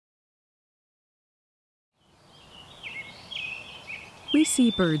We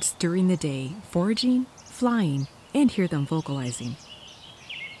see birds during the day foraging, flying, and hear them vocalizing.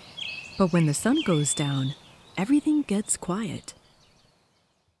 But when the sun goes down, everything gets quiet.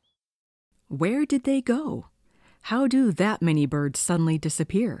 Where did they go? How do that many birds suddenly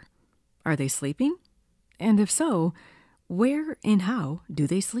disappear? Are they sleeping? And if so, where and how do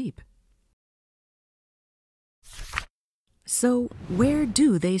they sleep? So, where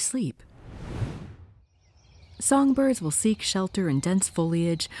do they sleep? Songbirds will seek shelter in dense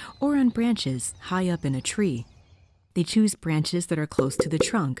foliage or on branches high up in a tree. They choose branches that are close to the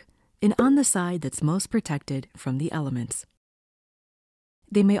trunk and on the side that's most protected from the elements.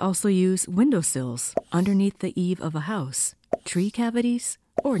 They may also use windowsills underneath the eave of a house, tree cavities,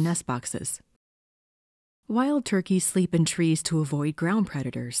 or nest boxes. Wild turkeys sleep in trees to avoid ground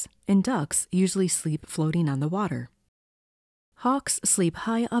predators, and ducks usually sleep floating on the water. Hawks sleep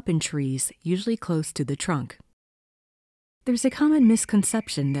high up in trees, usually close to the trunk. There's a common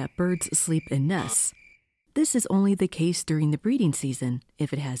misconception that birds sleep in nests. This is only the case during the breeding season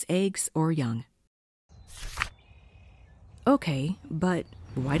if it has eggs or young. Okay, but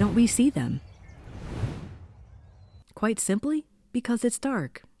why don't we see them? Quite simply, because it's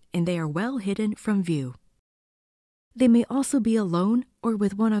dark and they are well hidden from view. They may also be alone or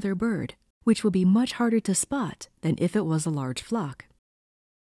with one other bird, which will be much harder to spot than if it was a large flock.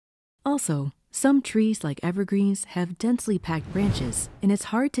 Also, some trees like evergreens have densely packed branches, and it's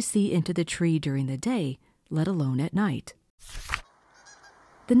hard to see into the tree during the day, let alone at night.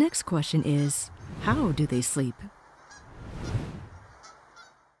 The next question is, how do they sleep?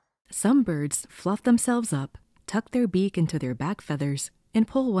 Some birds fluff themselves up, tuck their beak into their back feathers, and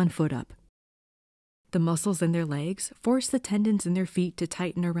pull one foot up. The muscles in their legs force the tendons in their feet to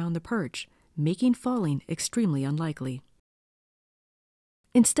tighten around the perch, making falling extremely unlikely.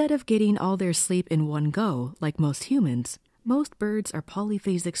 Instead of getting all their sleep in one go, like most humans, most birds are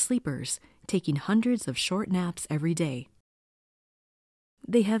polyphasic sleepers, taking hundreds of short naps every day.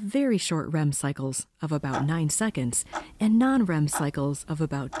 They have very short REM cycles of about 9 seconds and non-REM cycles of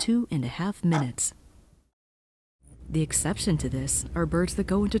about 2.5 minutes. The exception to this are birds that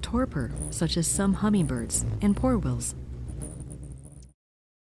go into torpor, such as some hummingbirds and porwills.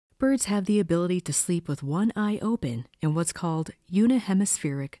 Birds have the ability to sleep with one eye open in what's called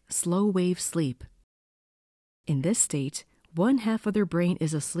unihemispheric slow-wave sleep. In this state, one half of their brain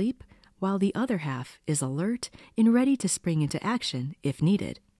is asleep while the other half is alert and ready to spring into action if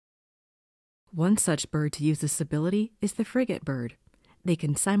needed. One such bird to use this ability is the frigate bird. They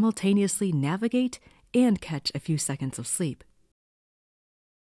can simultaneously navigate and catch a few seconds of sleep.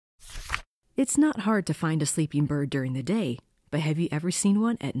 It's not hard to find a sleeping bird during the day, but have you ever seen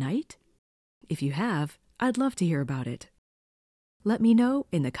one at night? If you have, I'd love to hear about it. Let me know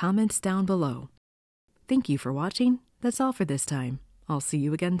in the comments down below. Thank you for watching. That's all for this time. I'll see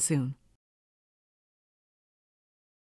you again soon.